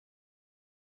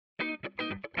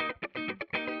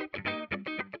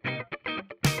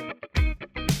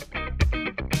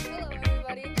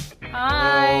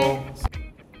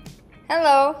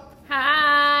Hello.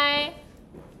 Hi.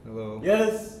 Hello.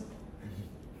 Yes.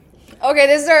 Okay,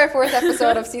 this is our 4th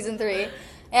episode of season 3,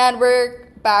 and we're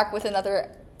back with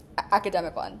another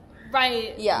academic one.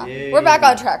 Right. Yeah, Yay. we're back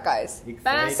on track, guys.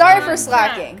 Back Sorry on for track.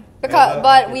 slacking, Yeah,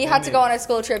 but we had to go on a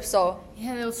school trip, so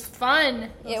Yeah, it was fun.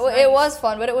 it nice. was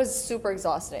fun, but it was super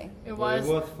exhausting. It Well, was.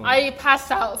 it was fun. I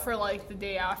passed out for like the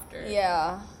day after.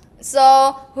 Yeah.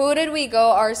 So, who did we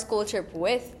go our school trip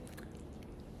with?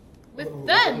 With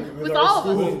them, with our all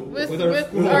of school. us, with With our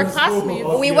school. our classmates.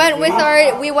 Oh. We went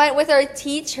with our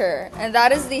teacher, and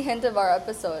that is the hint of our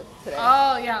episode today.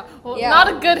 Oh yeah. Well, Yeah. not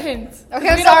a good hint. 'Cause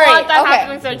Okay, we sorry. don't want that Okay.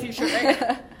 happening to our teacher,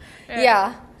 right?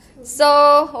 Yeah.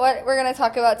 So what we're gonna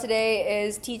talk about today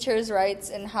is teachers' rights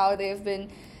and how they've been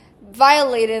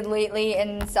violated lately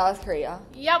in South Korea.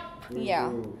 Yep. Yeah.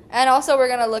 Ooh. And also we're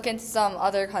gonna look into some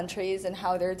other countries and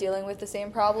how they're dealing with the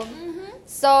same problem. Mm-hmm.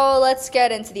 So let's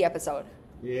get into the episode.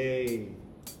 Yay.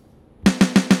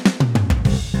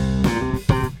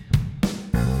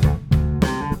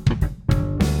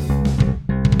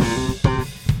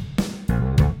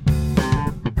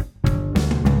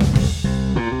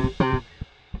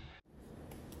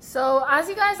 So, as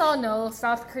you guys all know,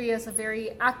 South Korea is a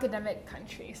very academic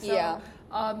country. So, Yeah.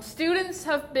 Students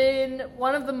have been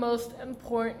one of the most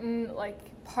important,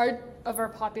 part of our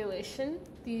population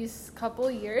these couple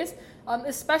of years,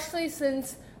 especially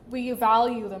since we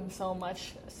value them so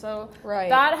much. So, Right.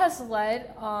 that has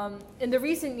led, in the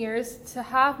recent years, to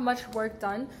have much work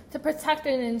done to protect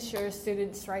and ensure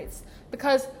students' rights.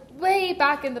 Because way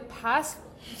back in the past,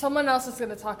 someone else is going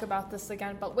to talk about this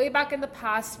again, but way back in the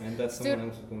past, And that's someone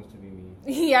else supposed to be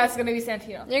me. yeah, it's gonna be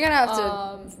Santino. You're gonna have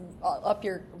to up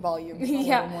your volume a little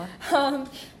Yeah, more.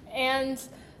 and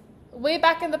way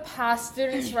back in the past,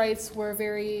 students' rights were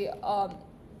very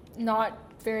not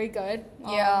very good.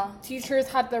 Yeah. Teachers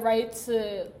had the right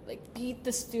to beat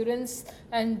the students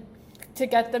and to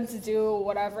get them to do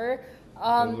whatever.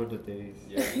 Those were the days.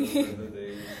 Yeah, those were the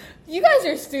days. You guys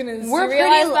are students. We're Do you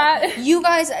realize pretty. that? You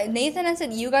guys, Nathan had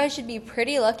said you guys should be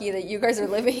pretty lucky that you guys are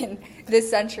living in this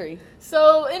century.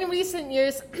 So in recent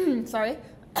years, sorry,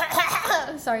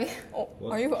 sorry. Oh,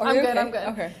 What? are you? I'm you good. okay? I'm good.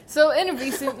 Okay. So in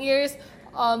recent years,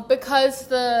 because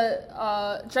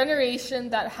the generation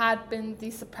that had been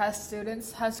the suppressed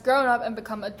students has grown up and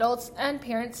become adults and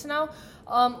parents now,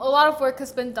 a lot of work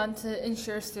has been done to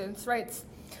ensure students' rights.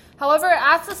 However,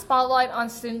 as the spotlight on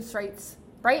students' rights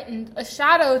brightened, a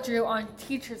shadow drew on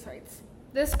teachers' rights.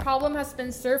 This problem has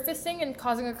been surfacing and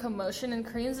causing a commotion in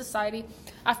Korean society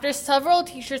after several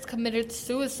teachers committed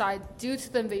suicide due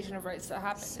to the invasion of rights that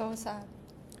happened. So sad.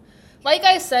 Like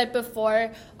I said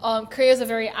before, Korea is a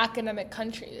very academic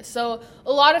country. So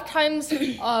a lot of times,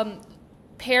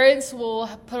 parents will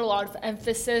put a lot of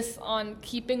emphasis on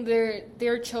keeping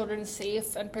their children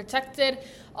safe and protected,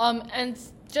 and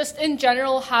just in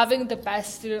general having the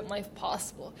best student life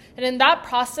possible. And in that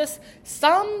process,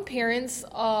 some parents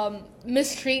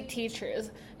mistreat teachers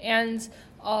and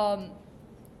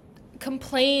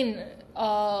complain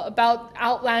about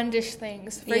outlandish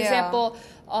things. For Yeah. example,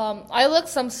 I looked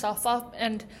some stuff up,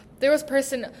 and there was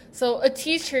a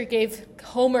teacher gave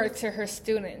homework to her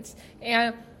students,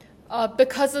 and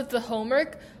because of the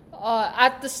homework,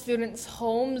 at the student's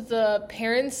home, the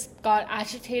parents got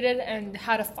agitated and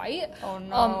had a fight. Oh,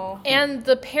 no. And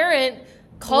the parent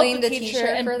called Blamed the the teacher teacher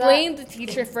and for that? blamed the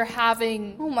teacher for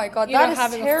having Oh my God, you know, that is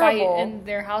having a terrible. fight in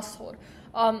their household.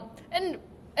 And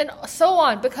so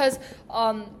on, because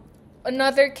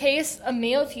another case, a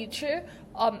male teacher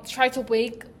tried to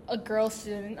wake a girl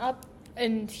student up,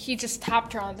 and he just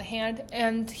tapped her on the hand,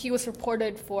 and he was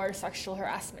reported for sexual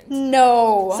harassment.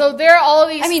 No. So there are all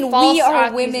these. I mean, false we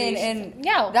are women, accusations. and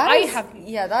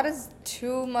yeah, that is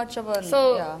too much of a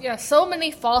so many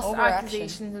false Overaction.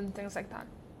 accusations and things like that.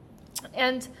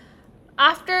 And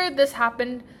after this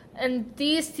happened, and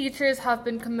these teachers have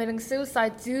been committing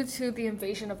suicide due to the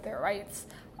invasion of their rights.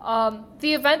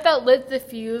 The event that lit the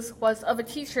fuse was of a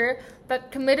teacher that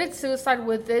committed suicide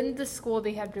within the school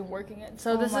they had been working in.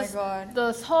 So Oh this my is God. the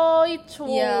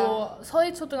Yeah.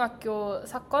 서희초등학교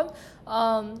사건.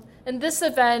 And this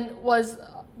event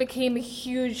became a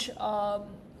huge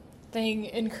thing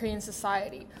in Korean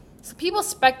society. So people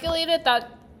speculated that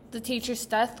the teacher's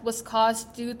death was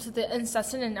caused due to the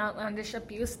incessant and outlandish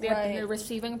abuse they had been Right.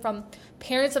 receiving from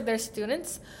parents of their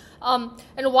students.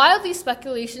 And while these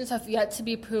speculations have yet to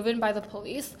be proven by the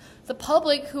police, the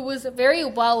public, who was very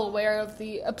well aware of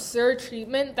the absurd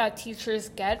treatment that teachers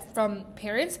get from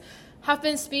parents, have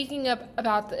been speaking up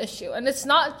about the issue. And it's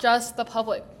not just the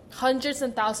public. Hundreds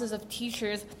and thousands of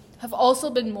teachers have also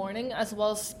been mourning as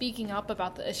well as speaking up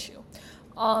about the issue.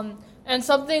 And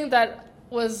something that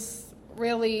was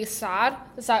really sad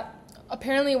is that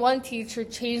apparently one teacher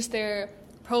changed their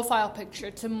profile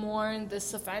picture to mourn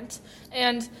this event,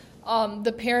 and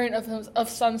the parent of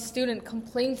some student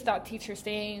complained to that teacher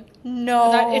saying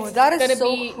that is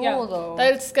so cruel though.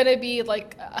 That it's gonna be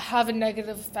like have a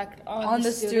negative effect on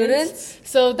the students.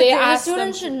 So they asked the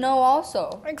students should know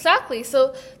also. Exactly.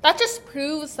 So that just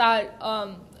proves that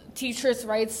teachers'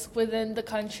 rights within the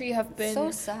country have been so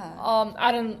sad.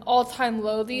 At an all-time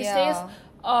low these days.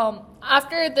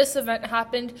 After this event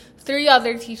happened, 3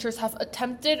 other teachers have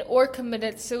attempted or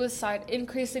committed suicide,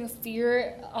 increasing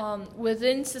fear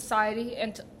within society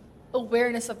and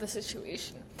awareness of the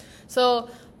situation. So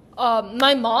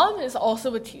my mom is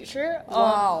also a teacher.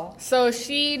 Wow. So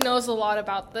she knows a lot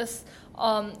about this.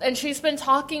 And she's been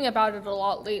talking about it a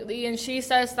lot lately. And she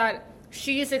says that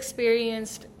she's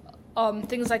experienced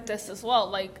things like this as well,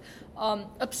 like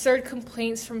absurd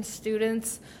complaints from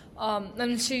students.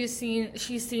 And she's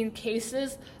seen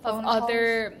cases of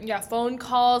phone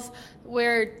calls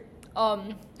where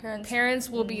parents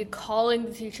will be calling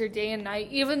the teacher day and night,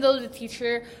 even though the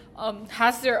teacher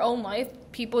has their own life.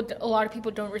 A lot of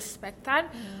people don't respect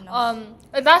that. No.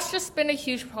 And that's just been a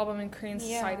huge problem in Korean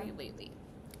society lately.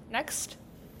 Next.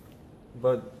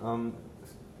 But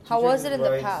how was it in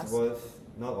the past? Was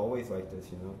not always like this,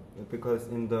 because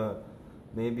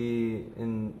maybe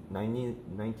in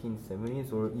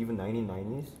 1970s or even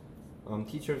 1990s,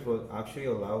 teachers were actually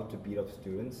allowed to beat up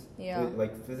students,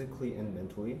 like physically and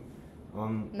mentally.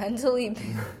 Mentally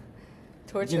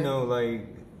torture. Like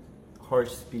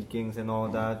harsh speakings and all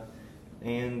that.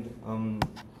 And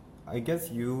I guess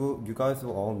you guys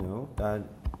will all know that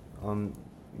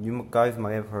you guys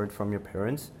might have heard from your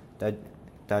parents that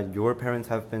your parents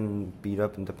have been beat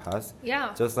up in the past.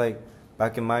 Yeah. Just like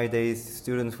back in my days,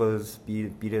 students was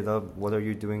beaten up. What are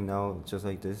you doing now? Just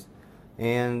like this,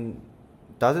 and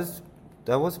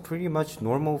that was pretty much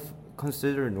normal,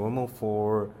 considered normal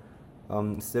for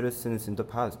citizens in the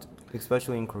past,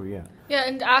 especially in Korea. Yeah,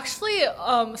 and actually,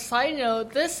 side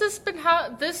note, this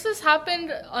has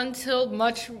happened until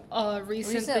much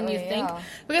recent than you think,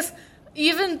 because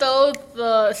even though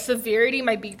the severity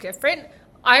might be different,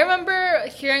 I remember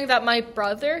hearing that my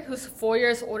brother, who's 4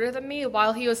 years older than me,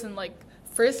 while he was in like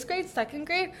first grade, second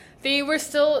grade,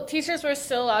 teachers were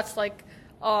still at like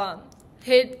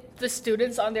hit the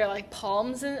students on their like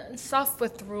palms and stuff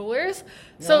with rulers.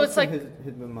 Yeah, so it's like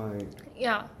hit with my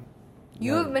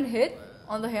You have been hit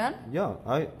on the hand? Yeah,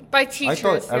 by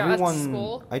teachers at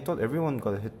school. I thought everyone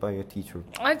got hit by a teacher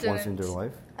once in their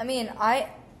life. I mean,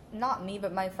 not me,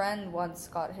 but my friend once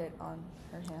got hit on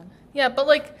her hand. Yeah, but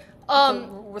like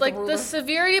the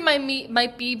severity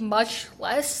might be much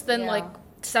less than like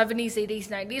 70s, 80s,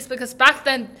 90s, because back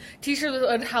then teachers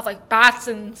would have like bats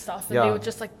and stuff, and they would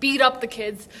just like beat up the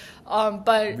kids.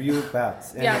 But real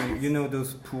bats, and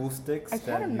those pool sticks. I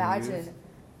can't imagine.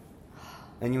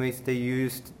 Anyways, they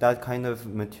used that kind of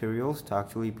materials to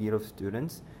actually beat up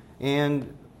students,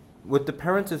 and with the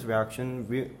parents' reaction,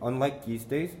 unlike these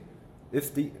days,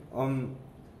 if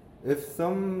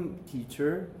some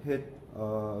teacher hit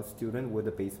a student with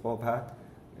a baseball bat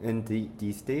in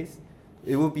these days,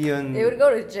 it would be they would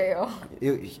go to jail.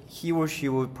 He or she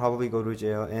would probably go to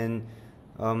jail, and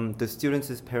the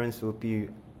students' parents would be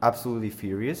absolutely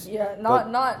furious. Yeah,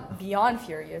 not beyond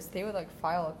furious. They would like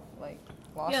file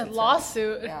lawsuit. Yeah,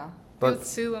 lawsuit. Yeah, they would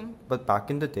sue them. But back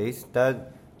in the days,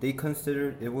 that they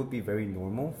considered it would be very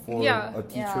normal for a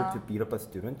teacher to beat up a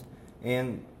student,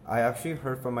 and I actually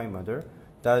heard from my mother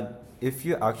that if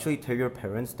you actually tell your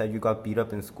parents that you got beat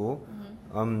up in school,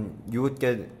 you would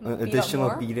get an additional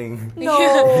beating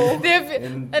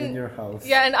in your house.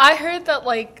 Yeah, and I heard that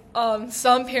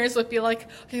some parents would be like,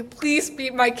 okay, please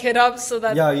beat my kid up, so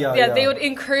that they would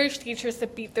encourage teachers to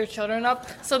beat their children up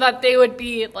so that they would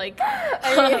be like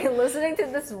are you listening to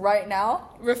this right now?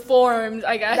 Reformed,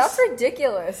 I guess. That's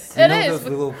ridiculous. It is. Those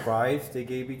little bribes they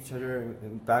gave each other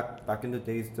back in the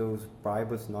days, those bribe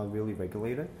was not really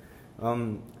regulated.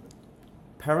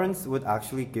 Parents would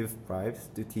actually give bribes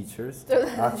to teachers. So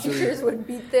teachers would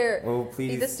beat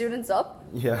the students up?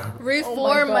 Yeah.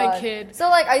 Reform my kid.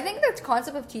 So I think the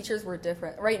concept of teachers were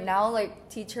different. Right now,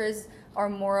 teachers are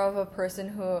more of a person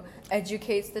who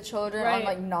educates the children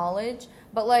on knowledge.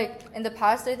 But in the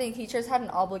past, I think teachers had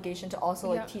an obligation to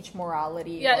also teach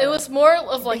morality. Yeah, it was more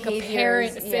of a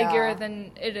parent figure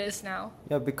than it is now.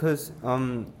 Yeah, because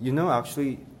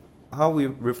actually, how we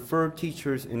refer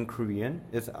teachers in Korean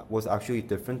was actually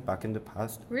different back in the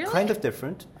past. Really? Kind of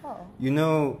different. Oh.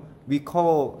 We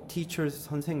call teachers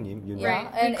선생님. Right.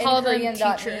 And we call in Korean,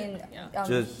 them teacher. That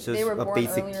means just they were a born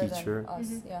basic earlier teacher. than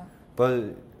us. Yeah.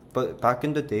 But back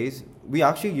in the days, we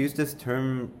actually use this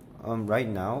term right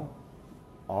now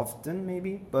often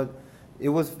maybe, but it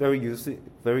was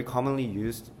very commonly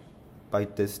used by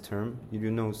this term.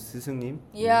 You know, 스승님?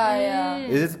 Yeah.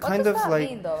 It is kind what does of that like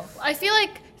mean, though? I feel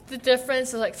like the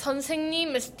difference is like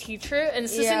선생님 is teacher and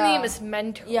스승님 is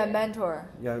mentor. Yeah, mentor.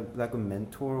 yeah, like a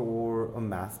mentor or a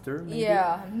master. Maybe?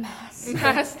 Yeah, master.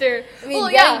 Master. I mean, well,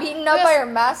 getting yeah, beaten up by your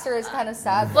master is kind of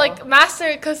sad. like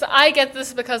master, because I get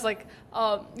this because like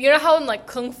you know how in like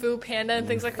Kung Fu Panda and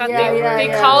things like that they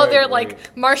call their like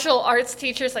martial arts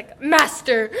teachers like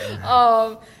master,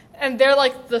 and they're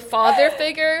like the father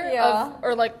figure of,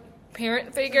 or like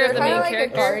parent figure of the main like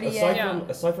character.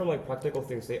 Aside from like practical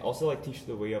things, they also like teach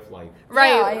the way of life.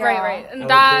 Right. And like,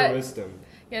 that their wisdom.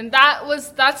 And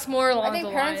that's more along the lines. I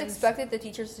think parents expected the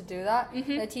teachers to do that.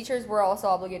 The teachers were also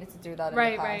obligated to do that in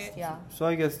the past. Right. Yeah. So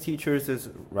I guess teachers'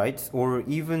 rights or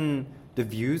even the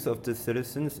views of the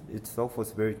citizens itself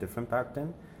was very different back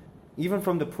then. Even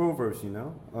from the proverbs, you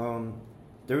know.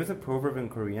 There is a proverb in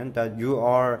Korean that you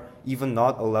are even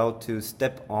not allowed to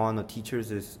step on a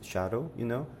teacher's shadow, you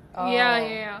know. Oh.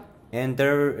 Yeah. And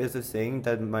there is a saying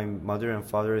that my mother and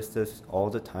father says all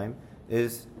the time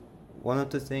is one of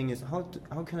the things is how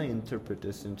can I interpret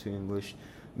this into English?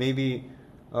 Maybe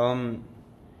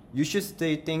you should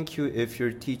say thank you if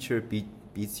your teacher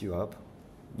beats you up,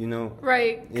 you know.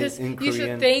 Right, because you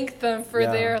should thank them for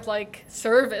their like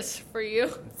service for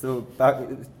you.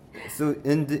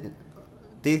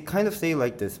 They kind of say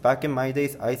like this. Back in my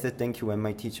days, I said thank you when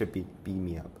my teacher beat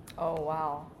me up. Oh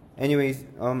wow. Anyways,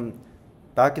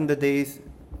 back in the days,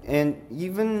 and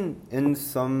even in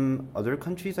some other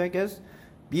countries, I guess,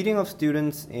 beating up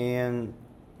students and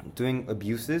doing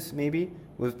abuses maybe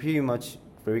was pretty much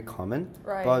very common.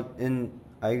 Right. But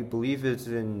I believe it's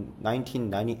in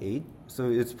 1998, so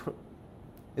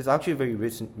it's actually very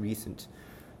recent.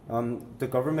 The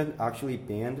government actually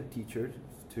banned teachers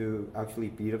to actually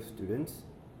beat up students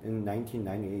in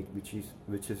 1998,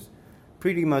 which is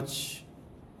pretty much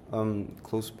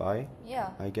close by. Yeah.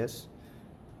 I guess.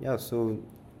 Yeah. So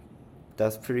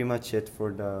that's pretty much it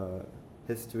for the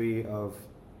history of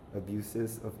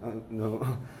abuses of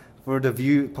for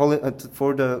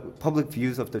the public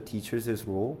views of the teachers'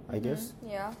 role, I guess.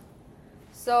 Yeah.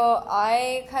 So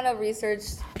I kind of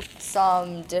researched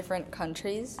some different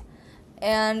countries,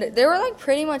 and they were like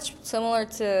pretty much similar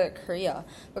to Korea,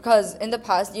 because in the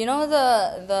past, you know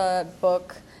the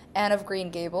book Anne of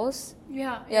Green Gables?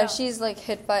 Yeah, she's like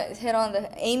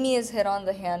Amy is hit on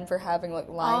the hand for having like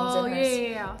lines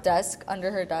in her desk,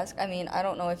 under her desk. I mean, I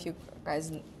don't know if you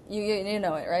guys you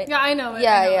know it, right? Yeah, I know it.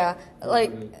 Yeah.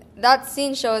 Like that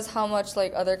scene shows how much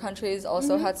like other countries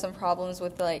also had some problems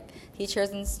with like teachers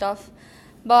and stuff.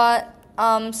 But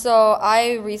so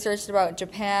I researched about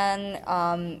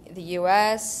Japan, the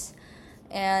US,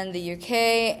 and the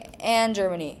UK, and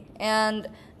Germany. And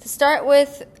to start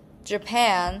with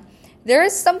Japan, there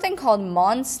is something called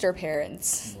monster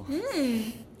parents.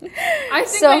 I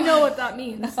think I know what that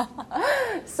means.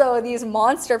 So these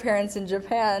monster parents in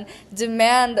Japan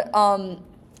demand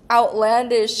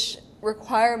outlandish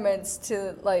requirements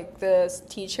to like the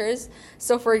teachers.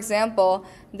 So for example,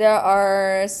 there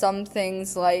are some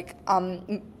things like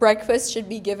breakfast should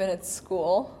be given at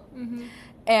school.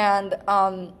 And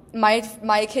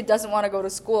my kid doesn't want to go to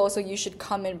school, so you should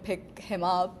come and pick him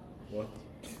up.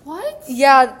 What?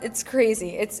 Yeah, it's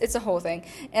crazy. It's a whole thing.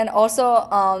 And also,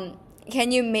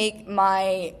 can you make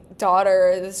my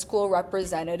daughter the school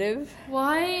representative?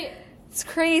 Why? It's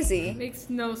crazy. Makes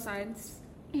no sense.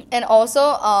 And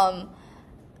also,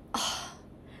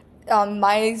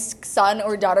 my son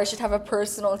or daughter should have a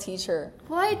personal teacher.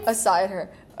 What? Aside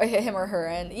him or her.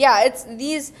 And yeah, it's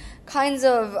these kinds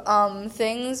of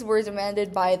things were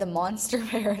demanded by the monster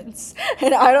parents.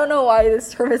 And I don't know why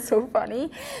this term is so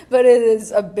funny, but it is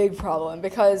a big problem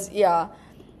because, yeah,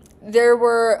 there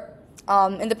were,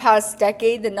 in the past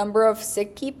decade, the number of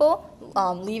sick people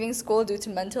leaving school due to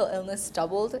mental illness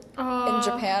doubled in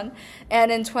Japan.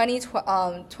 And in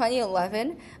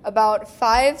 2011, about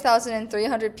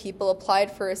 5,300 people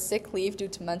applied for a sick leave due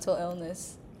to mental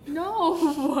illness.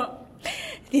 No.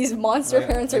 These monster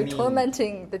parents are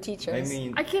tormenting the teachers.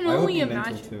 I can only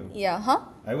imagine. Too. Yeah, huh?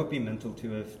 I would be mental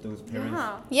too if those parents.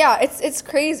 Yeah, it's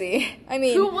crazy. I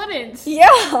mean, who wouldn't?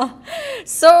 Yeah.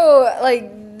 So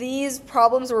like these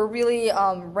problems were really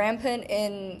rampant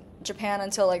in Japan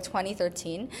until like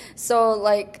 2013. So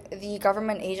like the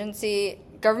department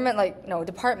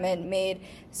made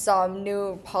some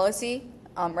new policy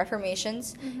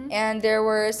reformations, and there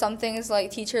were some things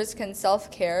like teachers can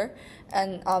self-care,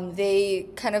 and they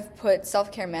kind of put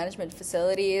self-care management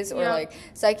facilities or like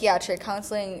psychiatric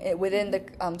counseling within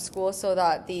the school so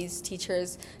that these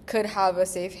teachers could have a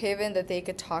safe haven that they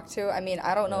could talk to. I mean,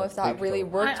 I don't know if that really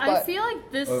worked, but I feel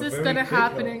like this is going to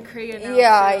happen in Korea now.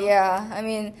 Yeah. I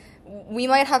mean, we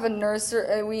might have a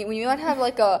nursery. We might have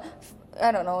like a,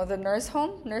 I don't know, the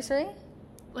nursery.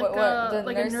 Like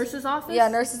a nurse's office? Yeah,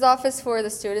 nurse's office for the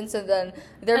students, and then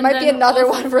there might be another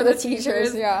one for the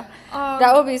teachers. Yeah,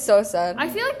 that would be so sad. I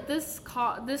feel like this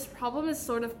problem is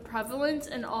sort of prevalent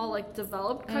in all like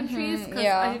developed countries because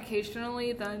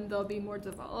educationally, then they'll be more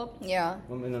developed. Yeah.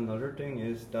 And another thing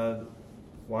is that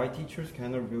why teachers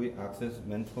cannot really access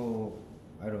mental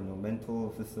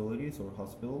facilities or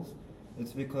hospitals.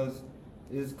 It's because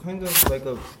it's kind of like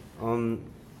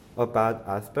a bad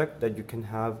aspect that you can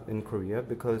have in Korea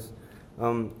because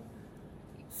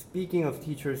speaking of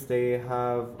teachers, they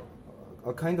have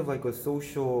a kind of like a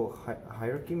social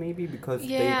hierarchy maybe because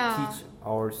they teach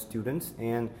our students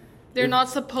and they're not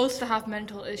supposed to have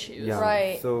mental issues. Yeah,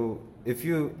 right. So if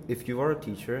you are a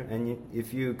teacher and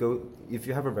if you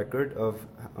have a record of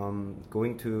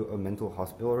going to a mental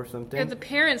hospital or something, the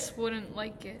parents wouldn't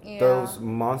like it. Yeah. Those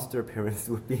monster parents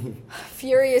would be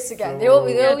furious again. So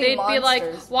they'll be they'd monsters. be like,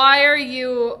 "Why are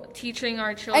you teaching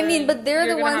our children?" I mean, but they're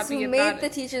You're the gonna ones have to who get made that." the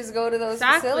teachers go to those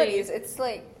facilities. It's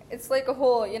like a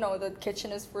whole, the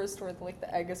kitchen is first or like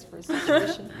the egg is first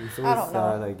situation. so I don't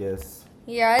sad, know. I guess.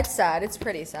 Yeah, it's sad. It's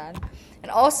pretty sad.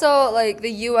 And also, like,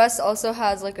 the U.S. also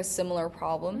has, like, a similar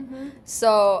problem.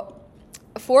 So,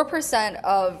 4%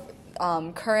 of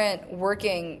current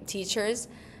working teachers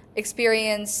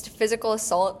experienced physical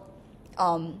assault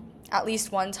at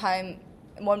least more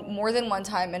than one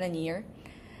time in a year.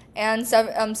 And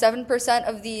 7%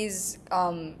 of these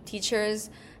teachers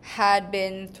had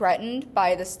been threatened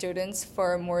by the students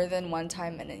for more than one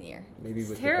time in a year. Maybe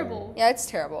It's terrible. Yeah, it's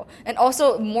terrible. And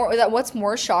also, what's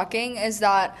more shocking is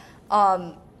that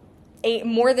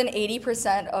more than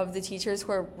 80% of the teachers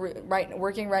who are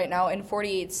working right now in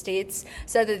 48 states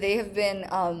said that they have been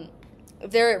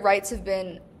their rights have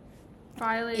been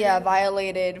Violated. Yeah,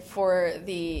 violated for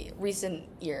the recent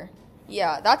year.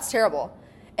 Yeah, that's terrible.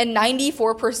 And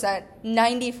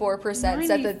 94%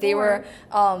 said that they were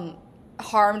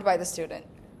harmed by the student.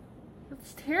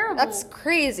 That's terrible. That's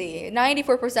crazy.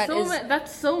 94%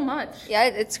 that's so much. Yeah,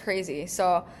 it's crazy.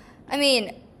 So, I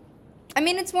mean,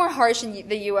 it's more harsh in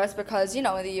the U.S. because, in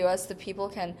the U.S. the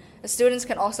students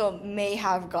may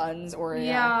have guns or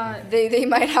they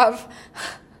might have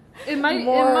it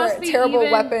more must be terrible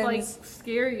even, weapons. Like,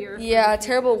 scarier. Yeah,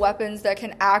 terrible weapons that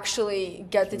can actually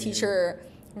get the teacher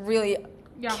really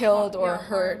killed or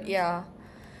hurt. Harmed. Yeah.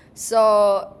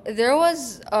 So there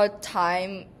was a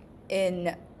time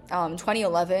in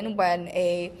 2011 when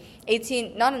a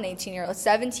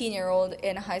 17-year-old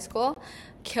in high school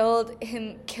killed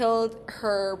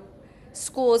her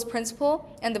school's principal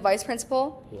and the vice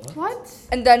principal. What?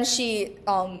 And then she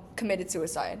committed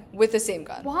suicide with the same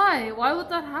gun. Why? Why would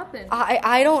that happen?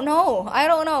 I don't know.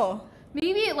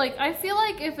 Maybe, like, I feel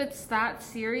like if it's that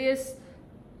serious,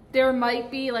 there might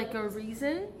be, like, a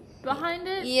reason behind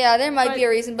it. Yeah, there might be a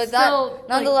reason, but still,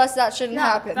 nonetheless, that shouldn't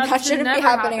happen. That shouldn't be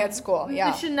happening at school. Yeah.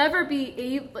 It should never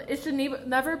be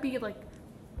never be like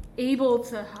able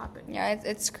to happen. Yeah,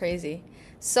 it's crazy.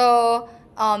 So,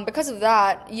 because of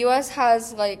that, U.S.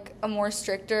 has like a more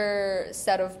stricter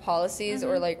set of policies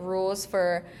or like rules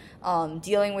for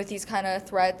dealing with these kind of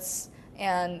threats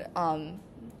and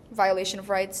violation of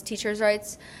rights, teachers'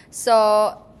 rights.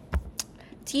 So,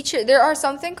 there are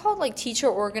something called like teacher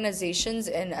organizations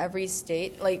in every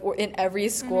state, like or in every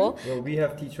school. Well, we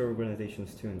have teacher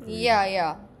organizations too in Korea.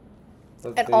 Yeah.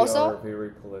 But And they also- are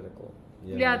very political.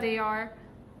 Yeah, they are.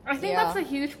 I think Yeah. that's a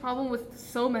huge problem with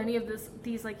so many of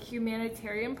these like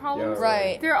humanitarian problems. Yeah,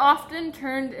 Right. They're often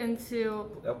turned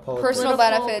into Personal political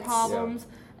benefits. problems,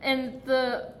 and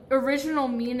the original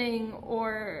meaning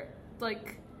or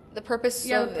like The purpose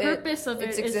the of purpose of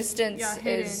its it is, existence is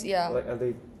hidden. Like, and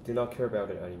they do not care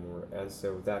about it anymore, and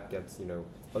so that gets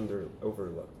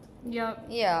overlooked. Yep.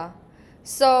 Yeah.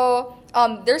 So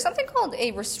there's something called a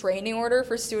restraining order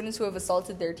for students who have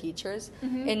assaulted their teachers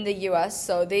in the U.S.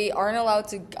 So they aren't allowed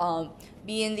to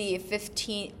be in the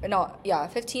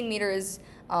 15 meters,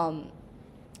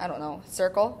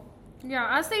 circle.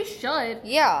 Yeah, as they should.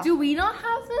 Yeah. Do we not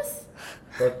have this?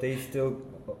 But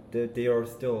they are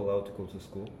still allowed to go to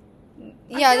school.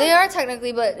 Yeah, they are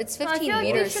technically, but it's I 15 feel like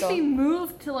meters. they should So. be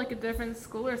moved to like a different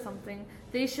school or something.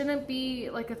 They shouldn't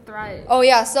be like a threat. Oh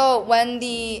yeah. So when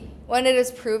it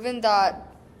is proven that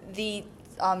the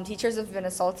teachers have been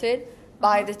assaulted,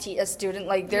 by a student,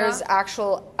 like there's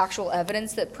actual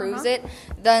evidence that proves it,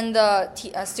 then the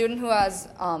student who has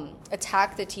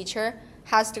attacked the teacher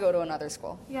has to go to another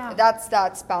school. Yeah.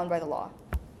 That's bound by the law.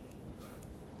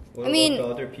 What about the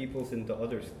other peoples in the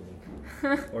other school?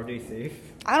 Are they safe?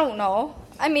 I don't know.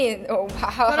 I mean,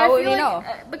 how would you know?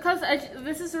 Because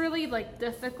this is really like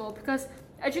difficult because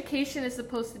education is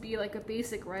supposed to be like a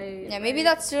basic right. Yeah, maybe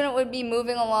that student would be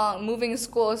moving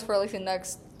schools for like the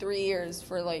next 3 years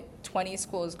for like 20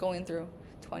 schools, going through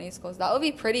 20 schools. That would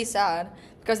be pretty sad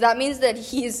because that means that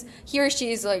he or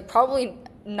she is like probably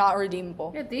not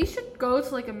redeemable. Yeah, they should go to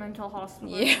like a mental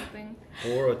hospital or something.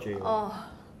 Or a jail. Oh.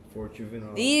 For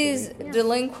juvenile. These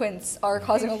delinquents are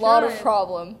causing a lot of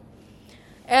problem.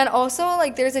 And also,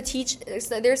 like,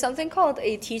 there's something called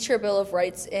a teacher bill of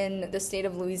rights in the state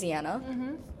of Louisiana.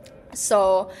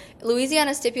 So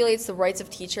Louisiana stipulates the rights of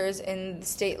teachers in the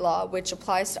state law, which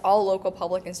applies to all local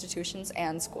public institutions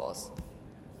and schools.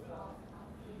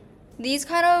 These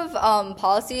kind of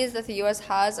policies that the U.S.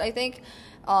 has, I think,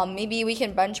 maybe we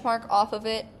can benchmark off of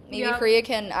it. Maybe Korea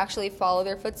can actually follow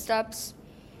their footsteps.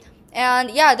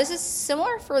 And yeah, this is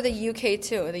similar for the UK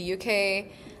too. The UK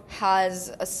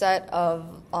has a set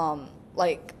of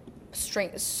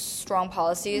strong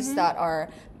policies that are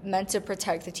meant to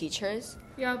protect the teachers.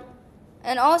 Yep.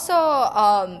 And also,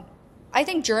 I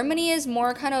think Germany is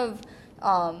more kind of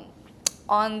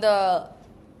on the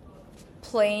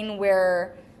plane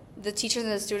where the teachers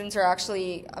and the students are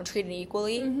actually treated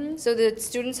equally. So the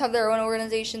students have their own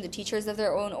organization, the teachers have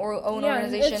their own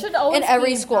organization in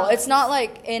every school. It's not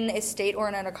like in a state or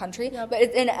in a country, but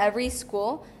in every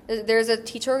school there's a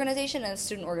teacher organization and a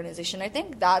student organization. I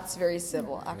think that's very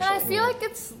civil, actually. And I feel like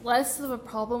it's less of a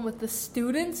problem with the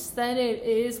students than it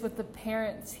is with the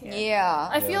parents here. Yeah.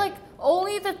 I feel like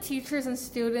only the teachers and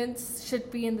students should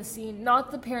be in the scene,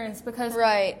 not the parents, because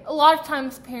a lot of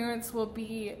times parents will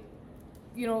be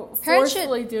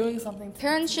forcefully doing something.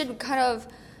 Parents should kind of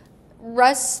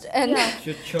rest and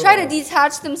try to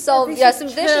detach themselves. They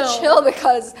should chill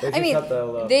because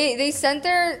they sent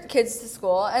their kids to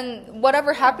school, and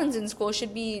whatever happens in school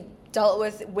should be dealt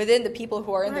with within the people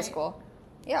who are in the school.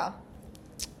 Yeah.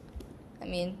 I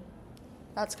mean,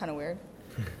 that's kind of weird.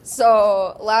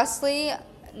 So, lastly,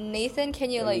 Nathan, can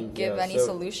you give any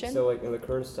solution? So, in the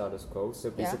current status quo, so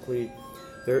basically.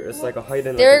 There is like a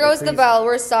hidden. There goes the bell.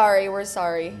 We're sorry.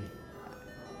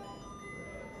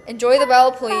 Enjoy the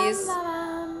bell, please.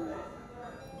 I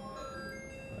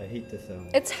hate the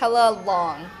sound. It's hella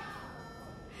long.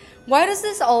 Why does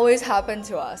this always happen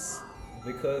to us?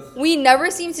 Because we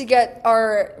never seem to get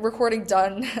our recording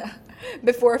done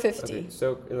before 50. Okay,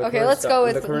 so let's go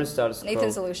with the current status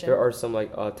Nathan's quo, solution. There are some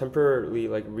temporarily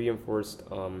reinforced,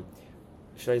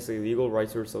 should I say, legal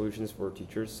rights or solutions for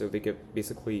teachers, so they could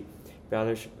basically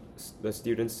banish the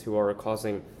students who are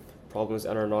causing problems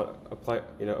and are not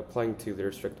applying to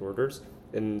their strict orders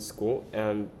in school.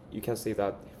 And you can say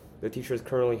that the teachers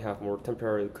currently have more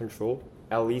temporary control,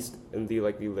 at least in the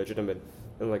legitimate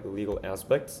and legal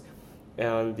aspects.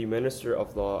 And the Minister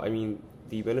of Law and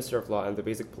the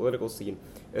basic political scene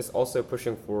is also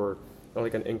pushing for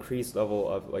an increased level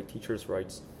of teachers'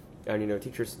 rights and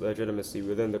teachers' legitimacy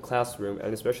within the classroom,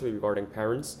 and especially regarding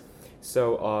parents.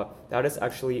 So that is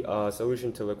actually a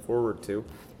solution to look forward to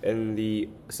in the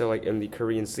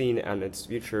Korean scene and its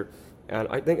future. And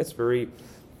I think it's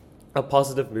a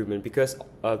positive movement because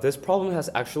this problem has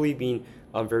actually been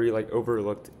very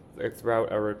overlooked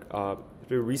throughout our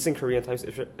through recent Korean times,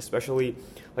 especially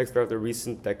throughout the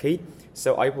recent decade.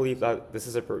 So I believe that this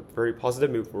is a very positive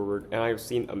move forward, and I've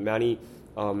seen many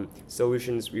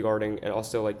solutions regarding, and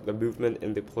also the movement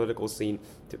in the political scene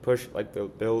to push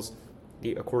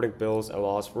the according bills and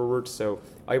laws forward. So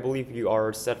I believe you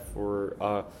are set for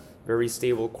a very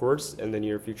stable course in the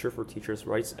near future for teachers'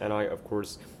 rights, and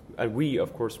we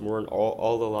of course mourn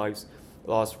all the lives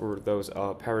lost for those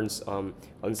parents'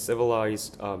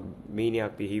 uncivilized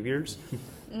maniac behaviors.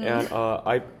 And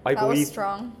I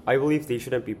believe they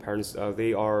shouldn't be parents.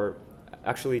 They are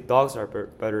actually dogs are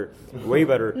way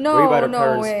better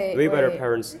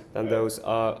parents than those.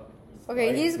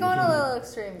 Okay, he's going a little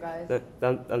extreme, guys.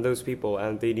 Than those people,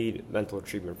 and they need mental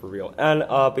treatment for real. And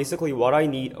basically, what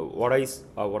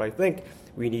I think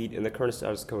we need in the current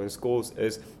status quo in schools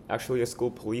is actually a school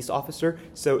police officer.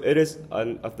 So it is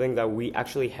a thing that we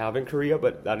actually have in Korea,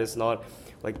 but that is not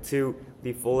to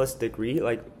the fullest degree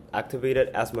activated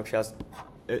as much as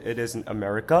it is in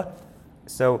America.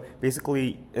 So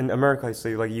basically, in America,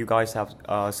 so you guys have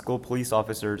school police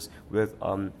officers with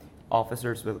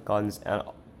guns and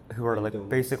who are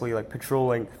basically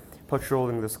patrolling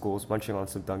patrolling the schools, munching on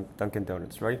some Dunkin'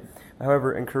 Donuts, right?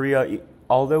 However, in Korea,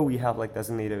 although we have like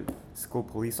designated school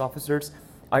police officers,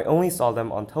 I only saw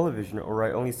them on television or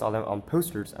I only saw them on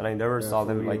posters, and I never saw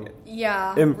them like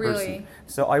in person.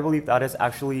 So I believe that is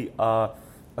actually a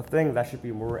thing that should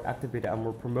be more activated and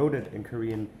more promoted in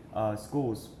Korean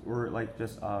schools, or like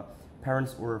just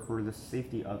parents, or for the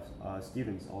safety of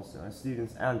students also,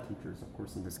 students and teachers, of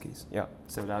course, in this case. Yeah,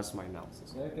 so that's my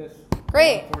analysis. Yeah, I guess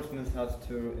great. Law enforcement has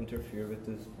to interfere with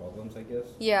these problems, I guess.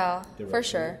 Yeah, for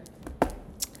sure.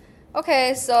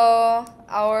 Okay, so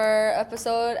our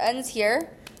episode ends here.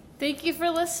 Thank you for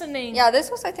listening. Yeah,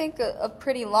 this was, I think, a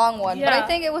pretty long one, but I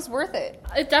think it was worth it.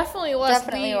 It definitely was.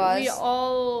 Definitely was. We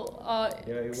all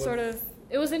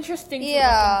it was interesting to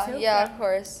look into. Yeah, of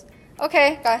course.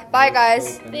 Okay, bye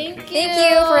guys. Thank you.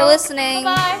 Thank you for listening.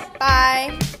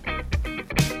 Bye-bye. Bye.